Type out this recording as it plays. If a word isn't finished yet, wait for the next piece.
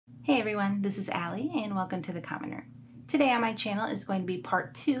Hey everyone, this is Allie and welcome to the Common Room. Today on my channel is going to be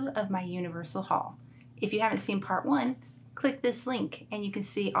part 2 of my Universal haul. If you haven't seen part 1, click this link and you can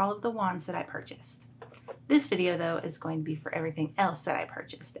see all of the wands that I purchased. This video though is going to be for everything else that I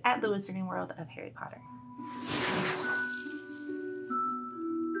purchased at the Wizarding World of Harry Potter.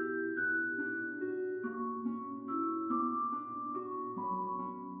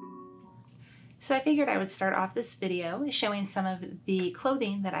 So I figured I would start off this video showing some of the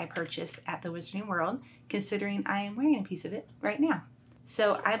clothing that I purchased at the Wizarding World, considering I am wearing a piece of it right now.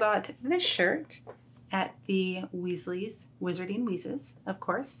 So I bought this shirt at the Weasley's Wizarding Wheezes, of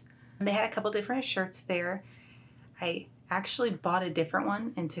course. They had a couple different shirts there. I actually bought a different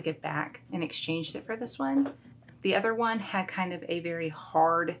one and took it back and exchanged it for this one. The other one had kind of a very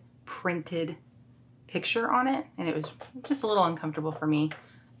hard printed picture on it, and it was just a little uncomfortable for me.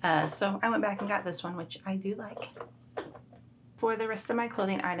 So I went back and got this one, which I do like. For the rest of my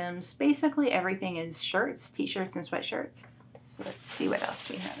clothing items, basically everything is shirts, t-shirts, and sweatshirts. So let's see what else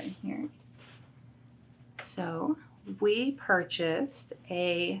we have in here. So we purchased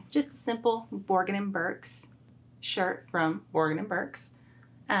just a simple Borgin & Burkes shirt from Borgin & Burkes.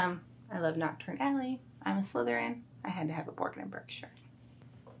 I love Knockturn Alley. I'm a Slytherin. I had to have a Borgin & Burkes shirt.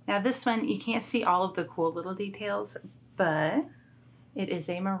 Now this one, you can't see all of the cool little details, but it is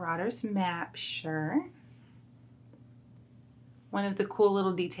a Marauders map shirt. One of the cool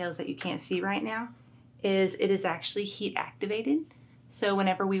little details that you can't see right now is it is actually heat activated. So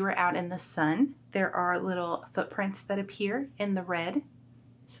whenever we were out in the sun, there are little footprints that appear in the red.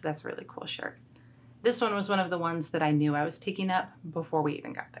 So that's a really cool shirt. This one was one of the ones that I knew I was picking up before we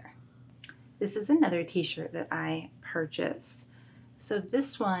even got there. This is another t-shirt that I purchased. So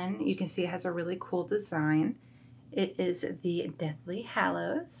this one, you can see it has a really cool design. It is the Deathly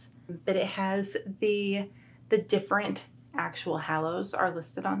Hallows, but it has the different actual Hallows are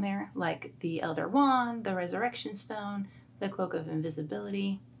listed on there, like the Elder Wand, the Resurrection Stone, the Cloak of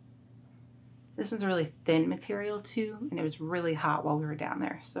Invisibility. This one's a really thin material too, and it was really hot while we were down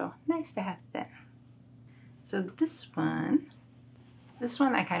there, so nice to have thin. So this one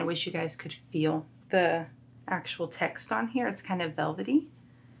I kind of wish you guys could feel the actual text on here. It's kind of velvety,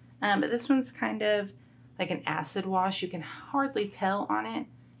 but this one's kind of like an acid wash. You can hardly tell on it,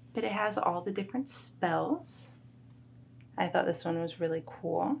 but it has all the different spells. I thought this one was really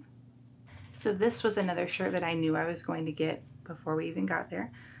cool. So this was another shirt that I knew I was going to get before we even got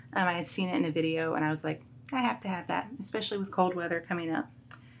there. I had seen it in a video and I was like, I have to have that, especially with cold weather coming up.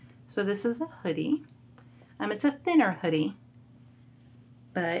 So this is a hoodie. It's a thinner hoodie,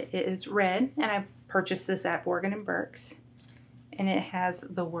 but it is red, and I purchased this at Borgin & Burkes. And it has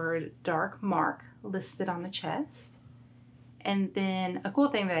the word Dark Mark listed on the chest. And then a cool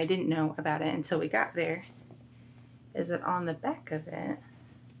thing that I didn't know about it until we got there is that on the back of it,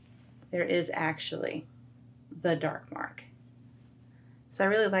 there is actually the Dark Mark. So I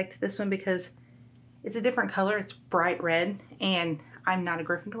really liked this one because it's a different color. It's bright red, and I'm not a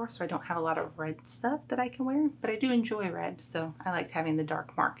Gryffindor, so I don't have a lot of red stuff that I can wear, but I do enjoy red, so I liked having the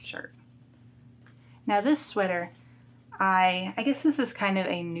Dark Mark shirt. Now this sweater, I guess this is kind of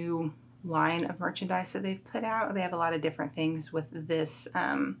a new line of merchandise that they've put out. They have a lot of different things with this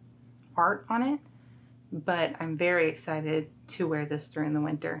art on it, but I'm very excited to wear this during the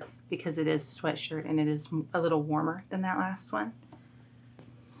winter because it is a sweatshirt and it is a little warmer than that last one.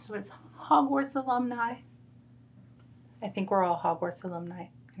 So it's Hogwarts alumni. I think we're all Hogwarts alumni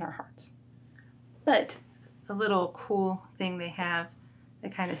in our hearts. But a little cool thing they have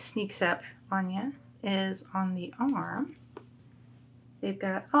that kind of sneaks up on you is on the arm. They've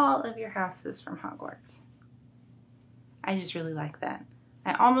got all of your houses from Hogwarts. I just really like that.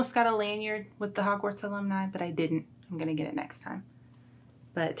 I almost got a lanyard with the Hogwarts alumni, but I didn't. I'm gonna get it next time.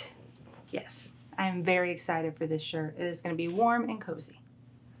 But yes, I'm very excited for this shirt. It is gonna be warm and cozy.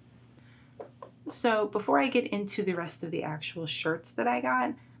 So before I get into the rest of the actual shirts that I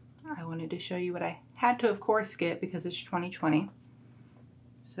got, I wanted to show you what I had to, of course, get because it's 2020.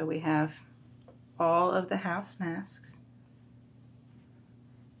 So we have all of the house masks.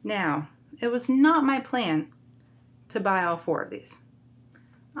 Now, it was not my plan to buy all 4 of these.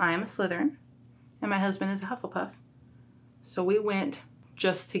 I am a Slytherin, and my husband is a Hufflepuff. So we went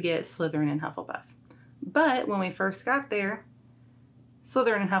just to get Slytherin and Hufflepuff. But when we first got there,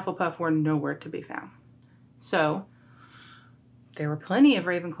 Slytherin and Hufflepuff were nowhere to be found. So there were plenty of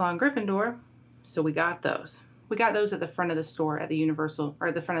Ravenclaw and Gryffindor, so we got those. We got those at the front of the store at the Universal,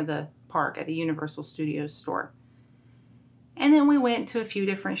 or the front of the park at the Universal Studios store. And then we went to a few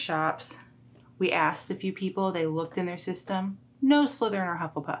different shops. We asked a few people, they looked in their system, no Slytherin or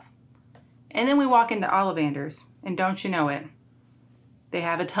Hufflepuff. And then we walk into Ollivanders, and don't you know it, they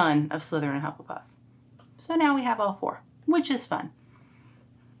have a ton of Slytherin and Hufflepuff. So now we have all 4, which is fun.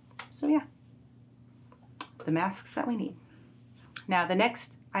 So yeah, the masks that we need. Now the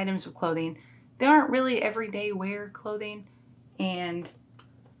next items of clothing, they aren't really everyday wear clothing, and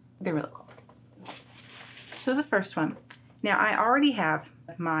they're really cool. So the first one, now I already have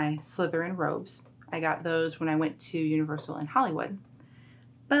my Slytherin robes. I got those when I went to Universal in Hollywood,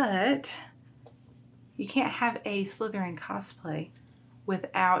 but you can't have a Slytherin cosplay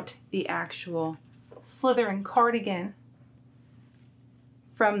without the actual Slytherin cardigan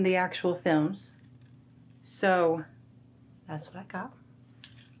from the actual films. So that's what I got.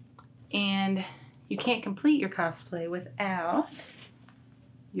 And you can't complete your cosplay without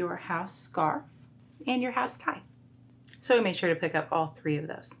your house scarf and your house tie. So we made sure to pick up all 3 of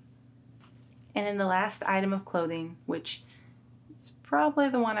those. And then the last item of clothing, which is probably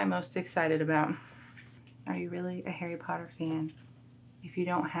the one I'm most excited about. Are you really a Harry Potter fan if you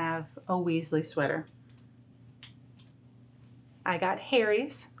don't have a Weasley sweater? I got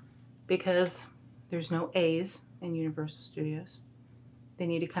Harry's because there's no A's in Universal Studios. They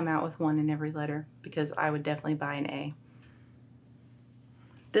need to come out with one in every letter because I would definitely buy an A.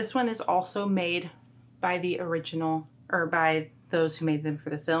 This one is also made by the original, or by those who made them for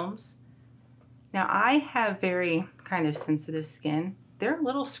the films. Now I have very kind of sensitive skin. They're a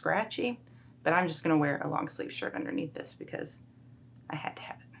little scratchy, but I'm just gonna wear a long sleeve shirt underneath this because I had to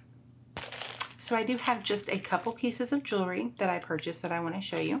have it. So I do have just a couple pieces of jewelry that I purchased that I want to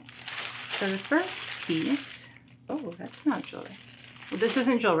show you. So the first piece, oh, that's not jewelry. Well, this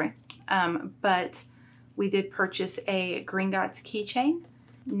isn't jewelry, but we did purchase a Gringotts keychain.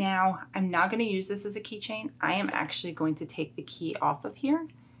 Now, I'm not going to use this as a keychain. I am actually going to take the key off of here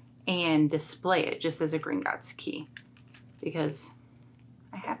and display it just as a Gringotts key because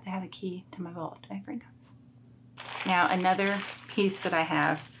I have to have a key to my vault at Gringotts. Now, another piece that I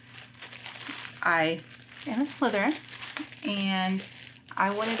have, I am a Slytherin, and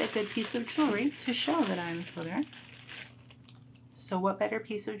I wanted a good piece of jewelry to show that I'm a Slytherin. So what better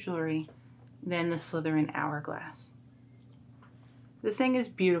piece of jewelry than the Slytherin hourglass? This thing is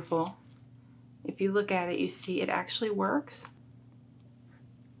beautiful. If you look at it, you see it actually works.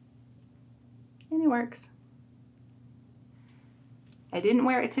 And it works. I didn't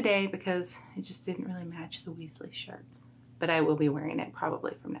wear it today because it just didn't really match the Weasley shirt, but I will be wearing it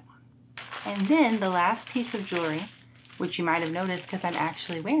probably from now on. And then the last piece of jewelry, which you might have noticed because I'm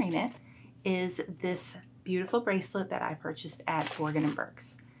actually wearing it, is this beautiful bracelet that I purchased at Borgin &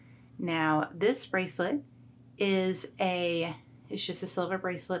 Burkes. Now, this bracelet is it's just a silver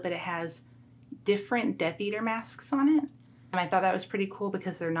bracelet, but it has different Death Eater masks on it. And I thought that was pretty cool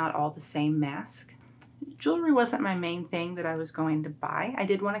because they're not all the same mask. Jewelry wasn't my main thing that I was going to buy. I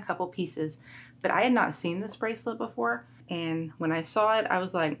did want a couple pieces, but I had not seen this bracelet before. And when I saw it, I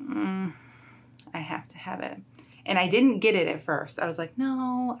was like, I have to have it. And I didn't get it at first. I was like,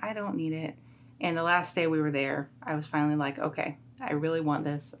 no, I don't need it. And the last day we were there, I was finally like, okay, I really want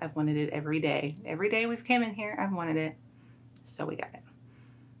this. I've wanted it every day. Every day we've come in here, I've wanted it. So we got it.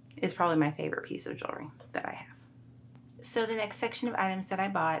 It's probably my favorite piece of jewelry that I have. So the next section of items that I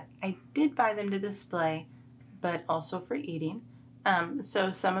bought, I did buy them to display, but also for eating.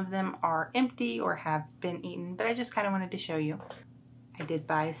 So some of them are empty or have been eaten, but I just kind of wanted to show you. I did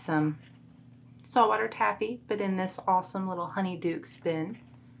buy some saltwater taffy, but in this awesome little Honeydukes bin.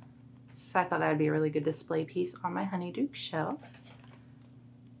 So I thought that would be a really good display piece on my Honeydukes shelf.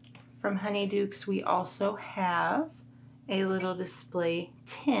 From Honeydukes, we also have a little display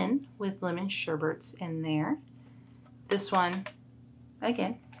tin with lemon sherbets in there. This one,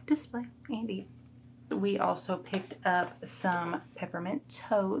 again, display and eat. We also picked up some peppermint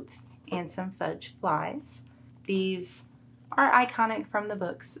toads and some fudge flies. These are iconic from the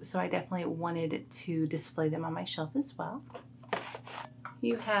books, so I definitely wanted to display them on my shelf as well.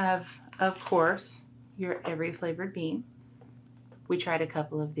 You have, of course, your every flavored bean. We tried a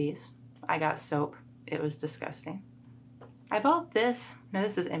couple of these. I got soap. It was disgusting. I bought this. No,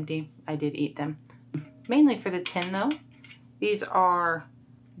 this is empty. I did eat them. Mainly for the tin though. These are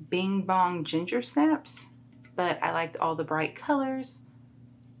Bing Bong Ginger Snaps, but I liked all the bright colors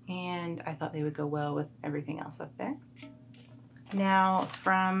and I thought they would go well with everything else up there. Now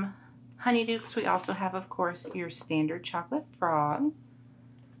from Honeydukes, we also have, of course, your standard chocolate frog,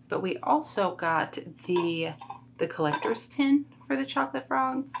 but we also got the collector's tin for the chocolate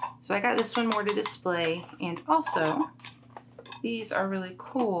frog. So I got this one more to display, and also these are really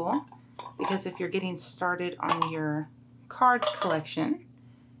cool because if you're getting started on your card collection,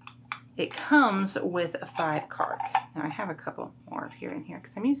 it comes with 5 cards. Now I have a couple more here and here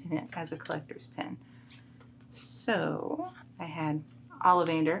because I'm using it as a collector's tin. So I had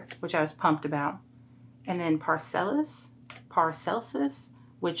Ollivander, which I was pumped about, and then Paracelsus,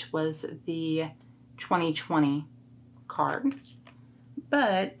 which was the 2020 card.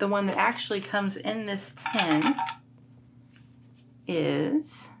 But the one that actually comes in this tin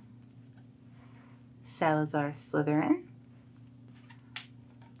is Salazar Slytherin,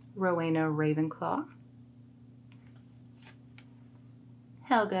 Rowena Ravenclaw,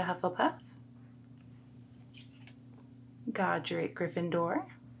 Helga Hufflepuff, Godric Gryffindor,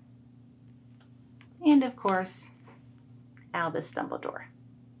 and of course, Albus Dumbledore.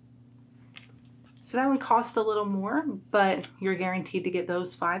 So that one costs a little more, but you're guaranteed to get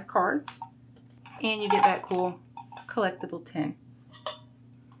those 5 cards, and you get that cool collectible tin.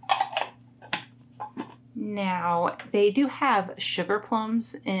 Now, they do have sugar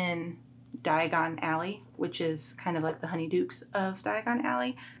plums in Diagon Alley, which is kind of like the Honeydukes of Diagon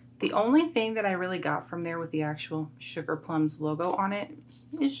Alley. The only thing that I really got from there with the actual Sugar Plums logo on it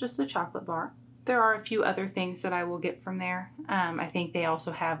is just a chocolate bar. There are a few other things that I will get from there. I think they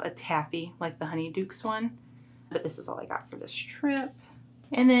also have a taffy like the Honeydukes one, but this is all I got for this trip.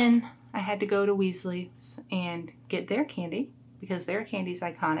 And then I had to go to Weasley's and get their candy because their candy's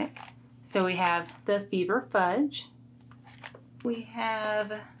iconic. So we have the Fever Fudge. We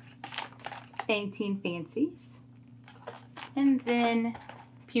have Fainting Fancies. And then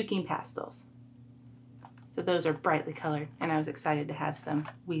Puking Pastels. So those are brightly colored, and I was excited to have some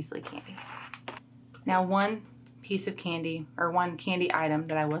Weasley candy. Now, one piece of candy, or one candy item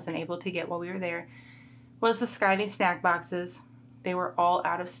that I wasn't able to get while we were there was the Skiving snack boxes. They were all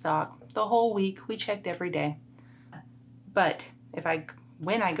out of stock the whole week. We checked every day. But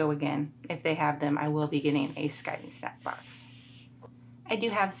when I go again, if they have them, I will be getting a Skiving snack box. I do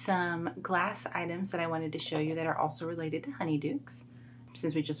have some glass items that I wanted to show you that are also related to Honeydukes,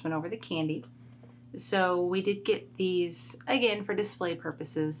 since we just went over the candy. So we did get these, again, for display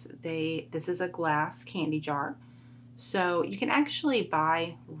purposes. This is a glass candy jar. So you can actually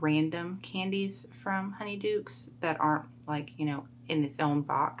buy random candies from Honeydukes that aren't like, you know, in its own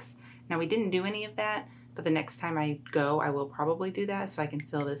box. Now we didn't do any of that, but the next time I go, I will probably do that so I can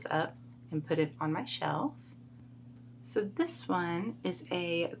fill this up and put it on my shelf. So this one is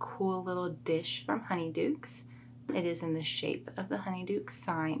a cool little dish from Honeydukes. It is in the shape of the Honeydukes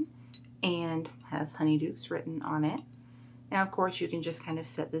sign and has Honeydukes written on it. Now, of course, you can just kind of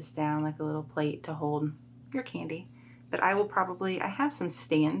set this down like a little plate to hold your candy. But I have some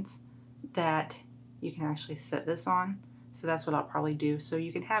stands that you can actually set this on. So that's what I'll probably do. So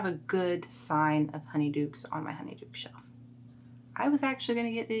you can have a good sign of Honeydukes on my Honeydukes shelf. I was actually going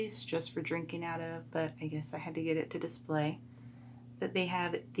to get these just for drinking out of, but I guess I had to get it to display. But they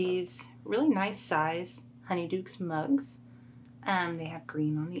have these really nice size Honeydukes mugs. They have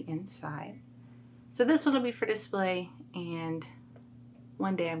green on the inside. So this one will be for display, and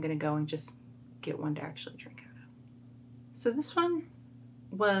one day I'm going to go and just get one to actually drink out of. So this one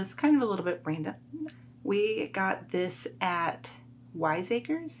was kind of a little bit random. We got this at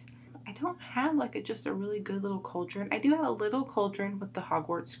Wiseacres. I don't have like just a really good little cauldron. I do have a little cauldron with the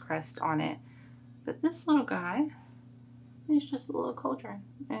Hogwarts crest on it, but this little guy is just a little cauldron,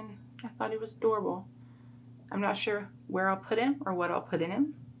 and I thought he was adorable. I'm not sure where I'll put him or what I'll put in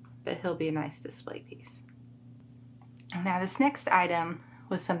him, but he'll be a nice display piece. Now this next item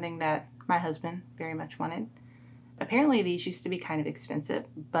was something that my husband very much wanted. Apparently these used to be kind of expensive,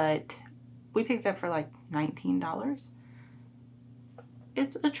 but we picked up for like $19.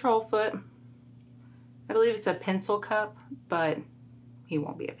 It's a troll foot. I believe it's a pencil cup, but he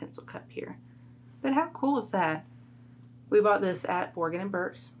won't be a pencil cup here. But how cool is that? We bought this at Borgin &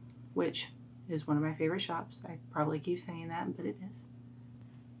 Burke's, which is one of my favorite shops. I probably keep saying that, but it is.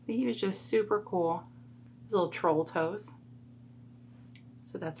 But he was just super cool. His little troll toes.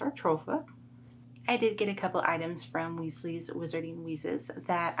 So that's our troll foot. I did get a couple items from Weasley's Wizarding Wheezes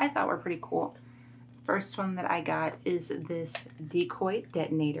that I thought were pretty cool. First one that I got is this decoy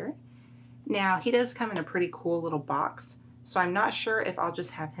detonator. Now he does come in a pretty cool little box, so I'm not sure if I'll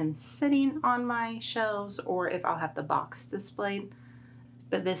just have him sitting on my shelves or if I'll have the box displayed.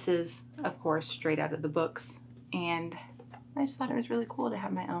 But this is, of course, straight out of the books, and I just thought it was really cool to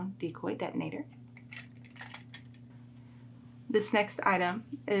have my own decoy detonator. This next item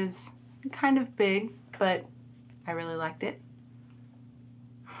is kind of big, but I really liked it.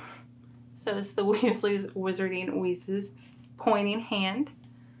 So it's the Weasley's Wizarding Wheezes pointing hand.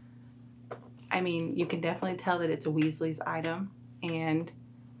 I mean, you can definitely tell that it's a Weasley's item, and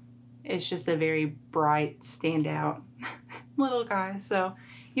it's just a very bright, standout little guy. So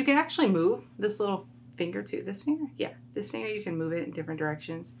you can actually move this little finger too. This finger? Yeah, this finger, you can move it in different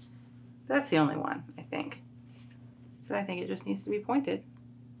directions. That's the only one, I think. but I think it just needs to be pointed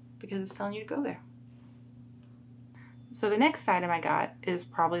because it's telling you to go there. So the next item I got is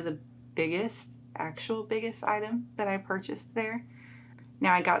probably the biggest item that I purchased there.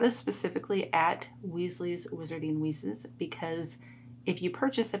 Now I got this specifically at Weasley's Wizarding Wheezes because if you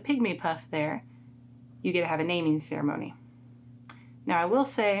purchase a Pygmy Puff there, you get to have a naming ceremony. Now I will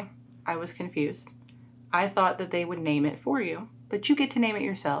say I was confused. I thought that they would name it for you, but you get to name it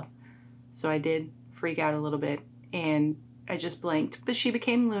yourself. So I did freak out a little bit and I just blinked, but she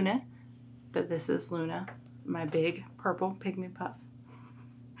became Luna. But this is Luna, my big purple Pygmy Puff.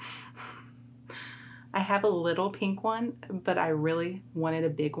 I have a little pink one, but I really wanted a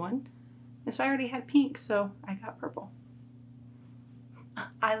big one. And so I already had pink, so I got purple.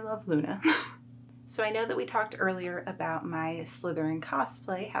 I love Luna. So I know that we talked earlier about my Slytherin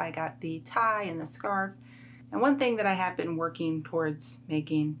cosplay, how I got the tie and the scarf. And one thing that I have been working towards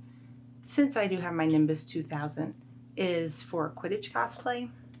making, since I do have my Nimbus 2000, is for Quidditch cosplay.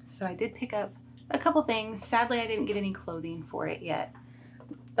 So I did pick up a couple things. Sadly, I didn't get any clothing for it yet,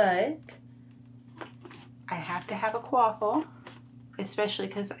 but I have to have a quaffle, especially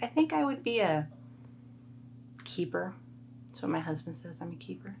because I think I would be a keeper. That's what my husband says, I'm a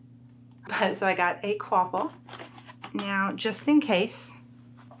keeper. But so I got a quaffle. Now, just in case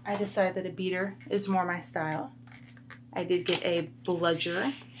I decide that a beater is more my style, I did get a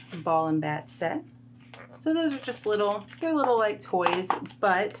bludger ball and bat set. So those are just they're little like toys,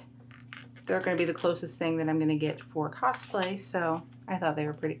 but they're going to be the closest thing that I'm going to get for cosplay, so I thought they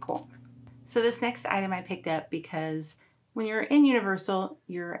were pretty cool. So this next item I picked up because when you're in Universal,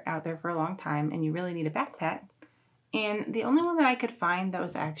 you're out there for a long time and you really need a backpack. And the only one that I could find that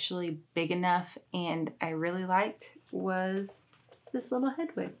was actually big enough and I really liked was this little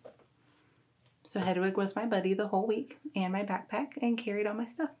Hedwig. So Hedwig was my buddy the whole week and my backpack and carried all my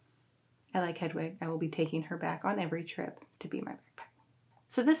stuff. I like Hedwig. I will be taking her back on every trip to be my backpack.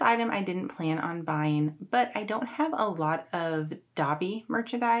 So this item I didn't plan on buying, but I don't have a lot of Dobby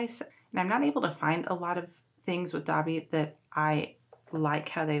merchandise and I'm not able to find a lot of things with Dobby that I like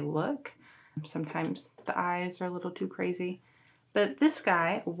how they look. Sometimes the eyes are a little too crazy. But this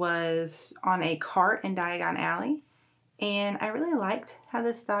guy was on a cart in Diagon Alley, and I really liked how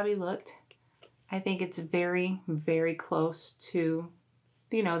this Dobby looked. I think it's very, very close to,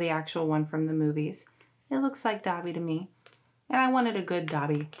 you know, the actual one from the movies. It looks like Dobby to me, and I wanted a good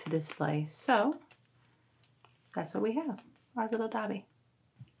Dobby to display, so that's what we have, our little Dobby.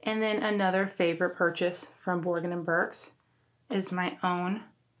 And then another favorite purchase from Borgin & Burkes is my own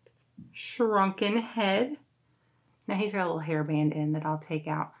shrunken head. Now he's got a little hairband in that I'll take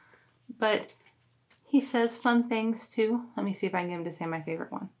out, but he says fun things too. Let me see if I can get him to say my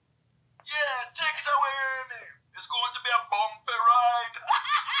favorite one. Yeah, take it away, Amy. It's going to be a bumpy ride.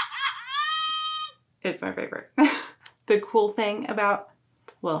 It's my favorite. The cool thing about,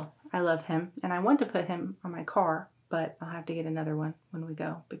 well, I love him and I want to put him on my car, but I'll have to get another one when we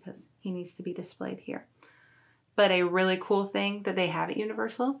go because he needs to be displayed here. But a really cool thing that they have at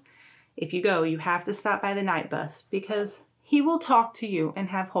Universal, if you go, you have to stop by the night bus because he will talk to you and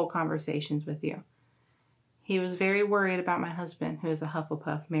have whole conversations with you. He was very worried about my husband, who is a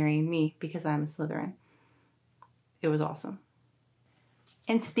Hufflepuff, marrying me because I'm a Slytherin. It was awesome.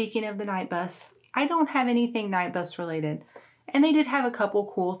 And speaking of the night bus, I don't have anything night bus related. And they did have a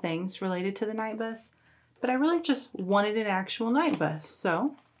couple cool things related to the night bus, but I really just wanted an actual night bus,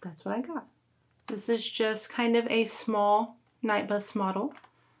 so that's what I got. This is just kind of a small night bus model.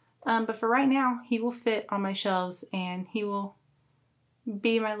 But for right now, he will fit on my shelves and he will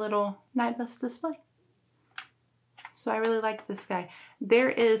be my little night bus display. So I really like this guy. There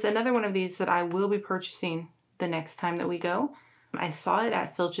is another one of these that I will be purchasing the next time that we go. I saw it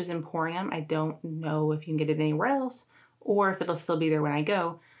at Filch's Emporium. I don't know if you can get it anywhere else or if it'll still be there when I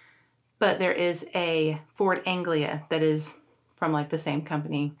go. But there is a Ford Anglia that is from like the same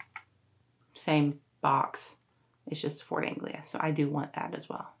company, same box. It's just a Ford Anglia. So I do want that as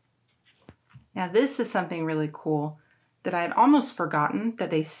well. Now this is something really cool that I had almost forgotten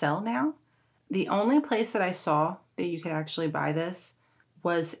that they sell now. The only place that I saw that you could actually buy this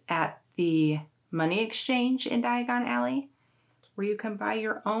was at the Money Exchange in Diagon Alley, where you can buy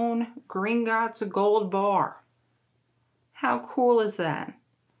your own Gringotts gold bar. How cool is that?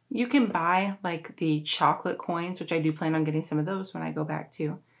 You can buy like the chocolate coins, which I do plan on getting some of those when I go back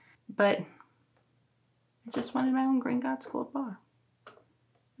too. But I just wanted my own Gringotts gold bar.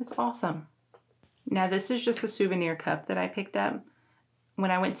 It's awesome. Now this is just a souvenir cup that I picked up. When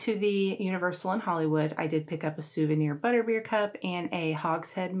I went to the Universal in Hollywood, I did pick up a souvenir butterbeer cup and a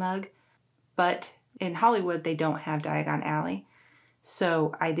hogshead mug. But in Hollywood, they don't have Diagon Alley.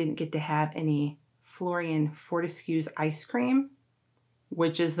 So I didn't get to have any Florian Fortescue's ice cream,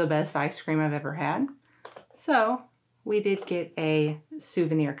 which is the best ice cream I've ever had. So we did get a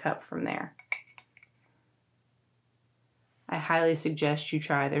souvenir cup from there. I highly suggest you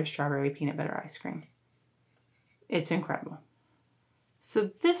try their strawberry peanut butter ice cream. It's incredible.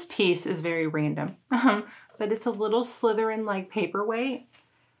 So this piece is very random, but it's a little Slytherin-like paperweight.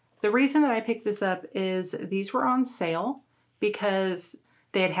 The reason that I picked this up is these were on sale because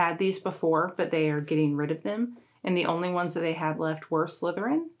they had these before, but they are getting rid of them. And the only ones that they had left were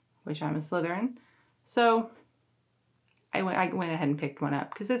Slytherin, which I'm a Slytherin. So I went ahead and picked one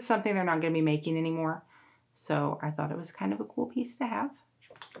up because it's something they're not going to be making anymore. So I thought it was kind of a cool piece to have.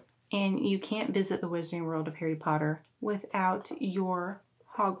 And you can't visit the Wizarding World of Harry Potter without your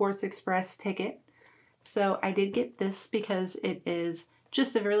Hogwarts Express ticket. So I did get this because it is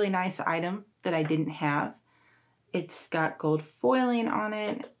just a really nice item that I didn't have. It's got gold foiling on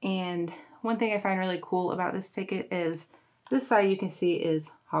it. And one thing I find really cool about this ticket is this side you can see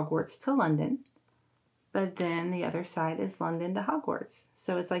is Hogwarts to London. But then the other side is London to Hogwarts.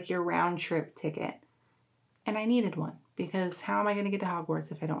 So it's like your round trip ticket. And I needed one because how am I going to get to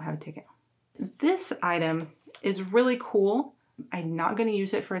Hogwarts if I don't have a ticket? This item is really cool. I'm not going to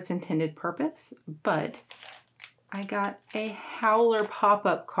use it for its intended purpose, but I got a Howler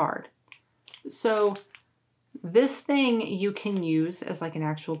pop-up card. So this thing you can use as like an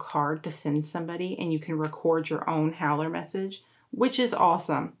actual card to send somebody, and you can record your own Howler message, which is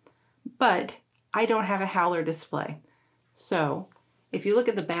awesome. But I don't have a Howler display. So if you look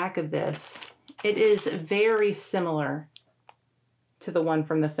at the back of this, it is very similar to the one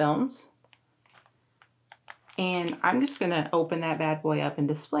from the films. And I'm just going to open that bad boy up and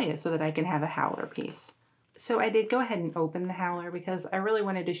display it so that I can have a Howler piece. So I did go ahead and open the Howler because I really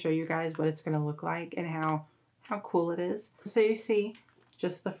wanted to show you guys what it's going to look like and how cool it is. So you see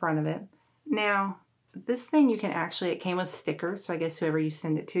just the front of it. Now, this thing you can actually, it came with stickers. So I guess whoever you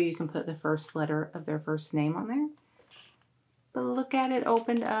send it to, you can put the first letter of their first name on there. But look at it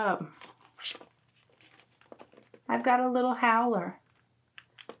opened up. I've got a little Howler.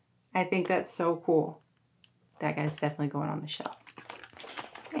 I think that's so cool. That guy's definitely going on the shelf.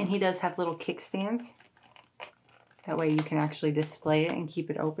 And he does have little kickstands. That way you can actually display it and keep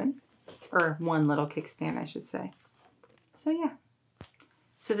it open. Or one little kickstand, I should say. So yeah.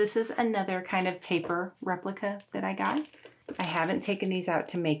 So this is another kind of paper replica that I got. I haven't taken these out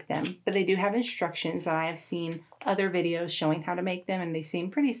to make them, but they do have instructions that I have seen other videos showing how to make them, and they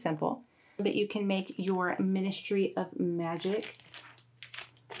seem pretty simple. But you can make your Ministry of Magic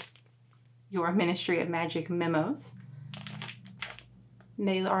memos. And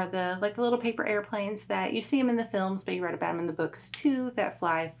they are the little paper airplanes that you see them in the films, but you read about them in the books too, that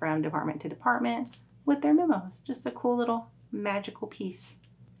fly from department to department with their memos. Just a cool little magical piece.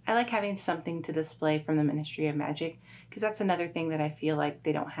 I like having something to display from the Ministry of Magic because that's another thing that I feel like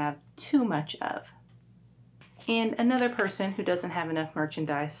they don't have too much of. And another person who doesn't have enough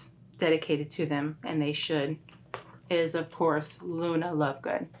merchandise dedicated to them, and they should, is of course Luna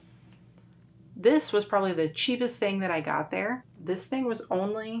Lovegood. This was probably the cheapest thing that I got there. This thing was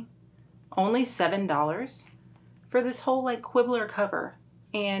only $7 for this whole Quibbler cover,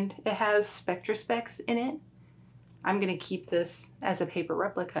 and it has SpectraSpecs in it. I'm gonna keep this as a paper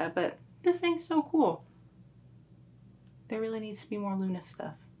replica, but this thing's so cool. There really needs to be more Luna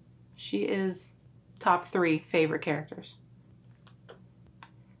stuff. She is top 3 favorite characters.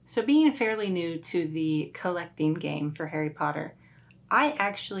 So being fairly new to the collecting game for Harry Potter, I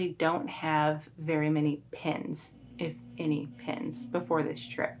actually don't have very many pins, if any pins, before this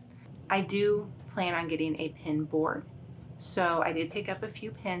trip. I do plan on getting a pin board. So I did pick up a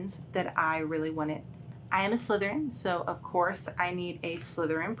few pins that I really wanted. I am a Slytherin, so of course I need a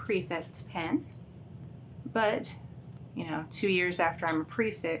Slytherin prefect pin. But, 2 years after I'm a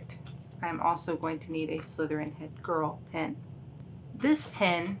prefect, I'm also going to need a Slytherin head girl pin. This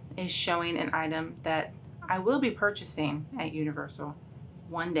pin is showing an item that I will be purchasing at Universal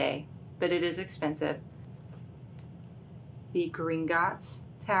one day, but it is expensive. The Gringotts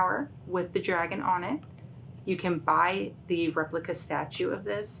Tower with the dragon on it. You can buy the replica statue of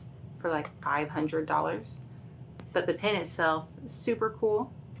this for $500, but the pin itself is super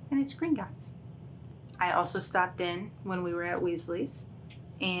cool, and it's Gringotts. I also stopped in when we were at Weasley's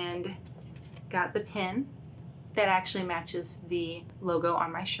and got the pin that actually matches the logo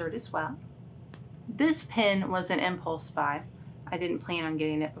on my shirt as well. This pin was an impulse buy. I didn't plan on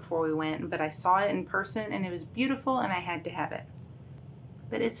getting it before we went, but I saw it in person and it was beautiful and I had to have it.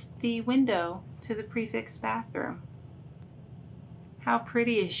 But it's the window to the prefect's bathroom. How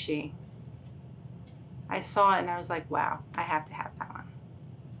pretty is she? I saw it and I was like, wow, I have to have that one.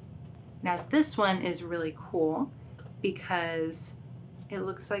 Now this one is really cool because it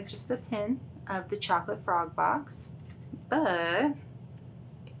looks like just a pin of the chocolate frog box, but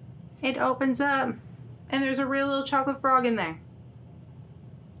it opens up and there's a real little chocolate frog in there.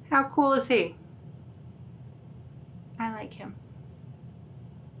 How cool is he? I like him.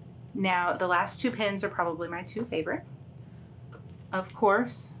 Now the last two pins are probably my two favorite. Of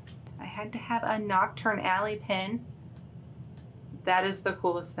course, I had to have a Nocturne Alley pin. That is the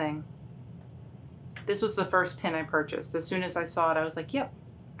coolest thing. This was the first pin I purchased. As soon as I saw it, I was like, yep,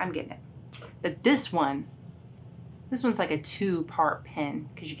 I'm getting it. But this one's like a two-part pin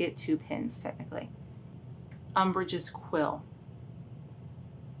because you get two pins technically. Umbridge's quill.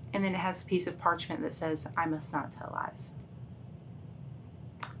 And then it has a piece of parchment that says, I must not tell lies.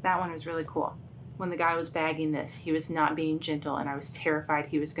 That one was really cool. When the guy was bagging this, he was not being gentle and I was terrified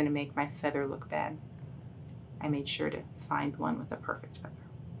he was going to make my feather look bad. I made sure to find one with a perfect feather.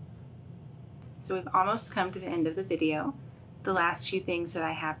 So we've almost come to the end of the video. The last few things that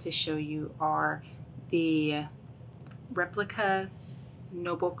I have to show you are the replica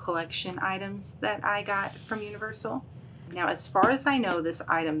Noble Collection items that I got from Universal. Now, as far as I know, this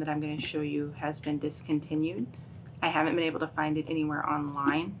item that I'm going to show you has been discontinued. I haven't been able to find it anywhere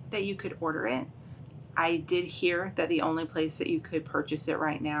online that you could order it. I did hear that the only place that you could purchase it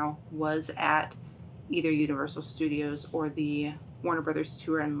right now was at either Universal Studios or the Warner Brothers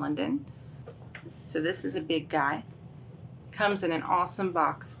tour in London. So this is a big guy. Comes in an awesome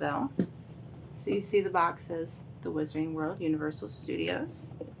box though. So you see the box says The Wizarding World, Universal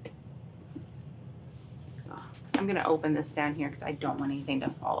Studios. Oh, I'm gonna open this down here because I don't want anything to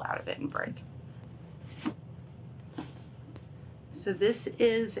fall out of it and break. So this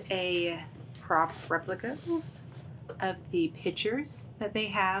is a prop replica of the pictures that they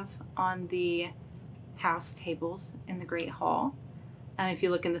have on the house tables in the Great Hall. If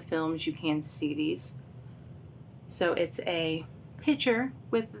you look in the films, you can see these. So it's a picture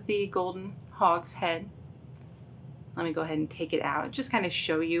with the golden hog's head. Let me go ahead and take it out, just kind of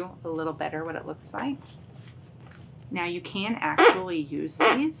show you a little better what it looks like. Now you can actually use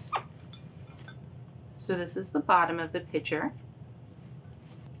these. So this is the bottom of the picture.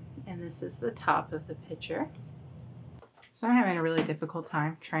 And this is the top of the picture. So I'm having a really difficult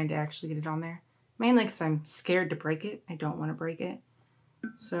time trying to actually get it on there. Mainly because I'm scared to break it. I don't want to break it.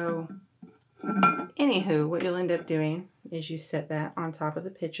 So, anywho, what you'll end up doing is you set that on top of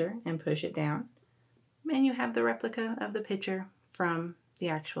the picture and push it down. And you have the replica of the picture from the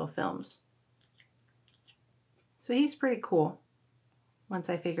actual films. So he's pretty cool once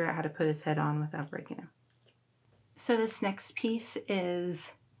I figure out how to put his head on without breaking him. So this next piece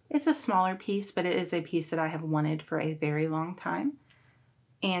is, it's a smaller piece, but it is a piece that I have wanted for a very long time.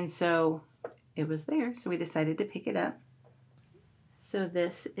 And so it was there, so we decided to pick it up. So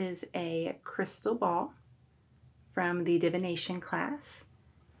this is a crystal ball from the divination class.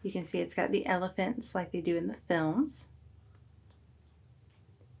 You can see it's got the elephants like they do in the films.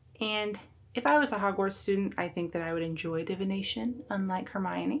 And if I was a Hogwarts student, I think that I would enjoy divination, unlike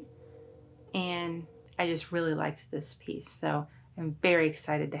Hermione. And I just really liked this piece, so I'm very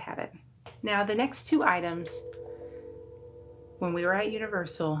excited to have it. Now the next two items, when we were at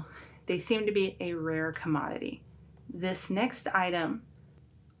Universal, they seem to be a rare commodity. This next item,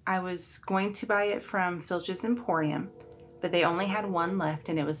 I was going to buy it from Filch's Emporium, but they only had one left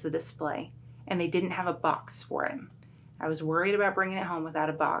and it was the display, and they didn't have a box for it. I was worried about bringing it home without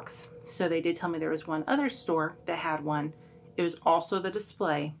a box, so they did tell me there was one other store that had one. It was also the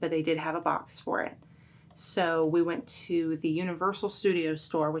display, but they did have a box for it. So we went to the Universal Studios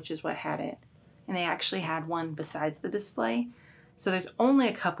store, which is what had it, and they actually had one besides the display. So there's only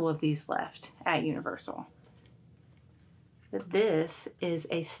a couple of these left at Universal. But this is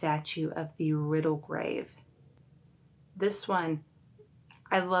a statue of the Riddlegrave. This one,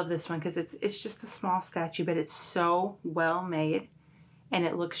 I love this one because it's just a small statue, but it's so well made, and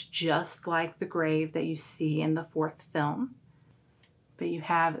it looks just like the grave that you see in the fourth film. But you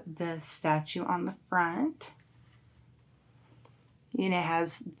have the statue on the front, and it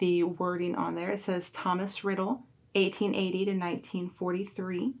has the wording on there. It says Thomas Riddle, 1880 to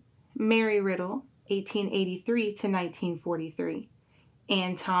 1943, Mary Riddle, 1883 to 1943,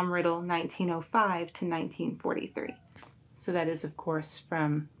 and Tom Riddle, 1905 to 1943. So that is, of course,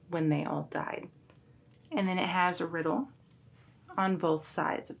 from when they all died. And then it has a riddle on both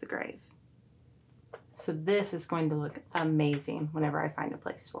sides of the grave. So this is going to look amazing whenever I find a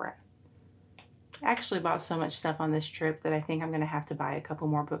place for it. I actually bought so much stuff on this trip that I think I'm going to have to buy a couple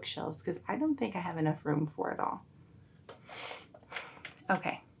more bookshelves because I don't think I have enough room for it all.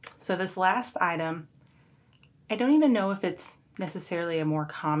 Okay, so this last item, I don't even know if it's necessarily a more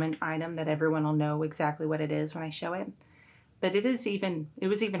common item that everyone will know exactly what it is when I show it. But it was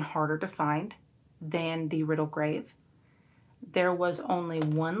even harder to find than the Riddle Grave. There was only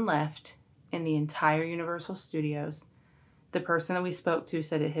one left in the entire Universal Studios. The person that we spoke to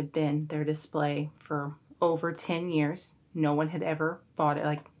said it had been their display for over 10 years. No one had ever bought it,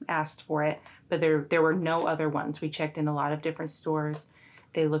 like asked for it, but there were no other ones. We checked in a lot of different stores.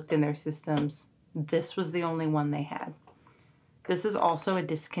 They looked in their systems. This was the only one they had. This is also a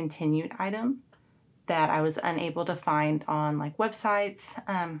discontinued item that I was unable to find on like websites.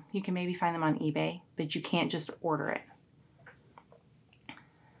 You can maybe find them on eBay, but you can't just order it.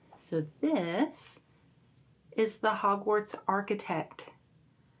 So this is the Hogwarts architect.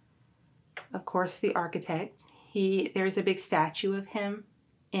 Of course, the architect. There's a big statue of him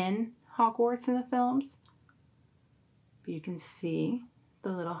in Hogwarts in the films. But you can see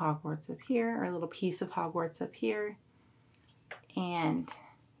the little Hogwarts up here, or a little piece of Hogwarts up here. And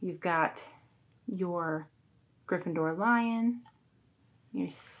you've got your Gryffindor lion, your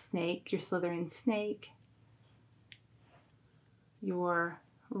snake, your Slytherin snake, your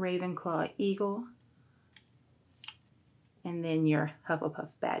Ravenclaw eagle, and then your Hufflepuff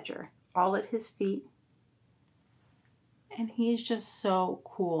badger, all at his feet. And he is just so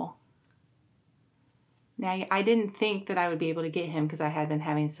cool. Now, I didn't think that I would be able to get him because I had been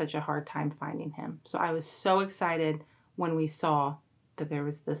having such a hard time finding him. So I was so excited when we saw that there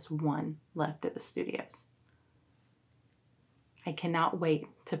was this one left at the studios. I cannot wait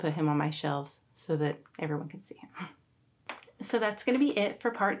to put him on my shelves so that everyone can see him. So that's going to be it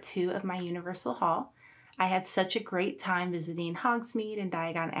for part 2 of my Universal haul. I had such a great time visiting Hogsmeade and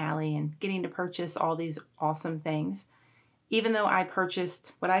Diagon Alley and getting to purchase all these awesome things. Even though I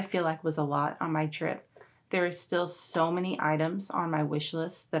purchased what I feel like was a lot on my trip, there is still so many items on my wish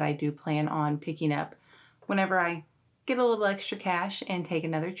list that I do plan on picking up whenever I get a little extra cash and take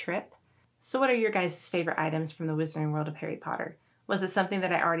another trip. So what are your guys' favorite items from the Wizarding World of Harry Potter? Was it something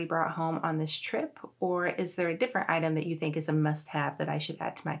that I already brought home on this trip, or is there a different item that you think is a must-have that I should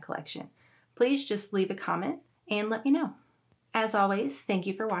add to my collection? Please just leave a comment and let me know. As always, thank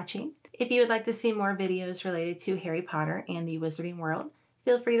you for watching. If you would like to see more videos related to Harry Potter and the Wizarding World,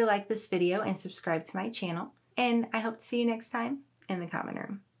 feel free to like this video and subscribe to my channel, and I hope to see you next time in the comment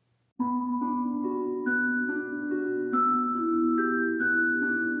room.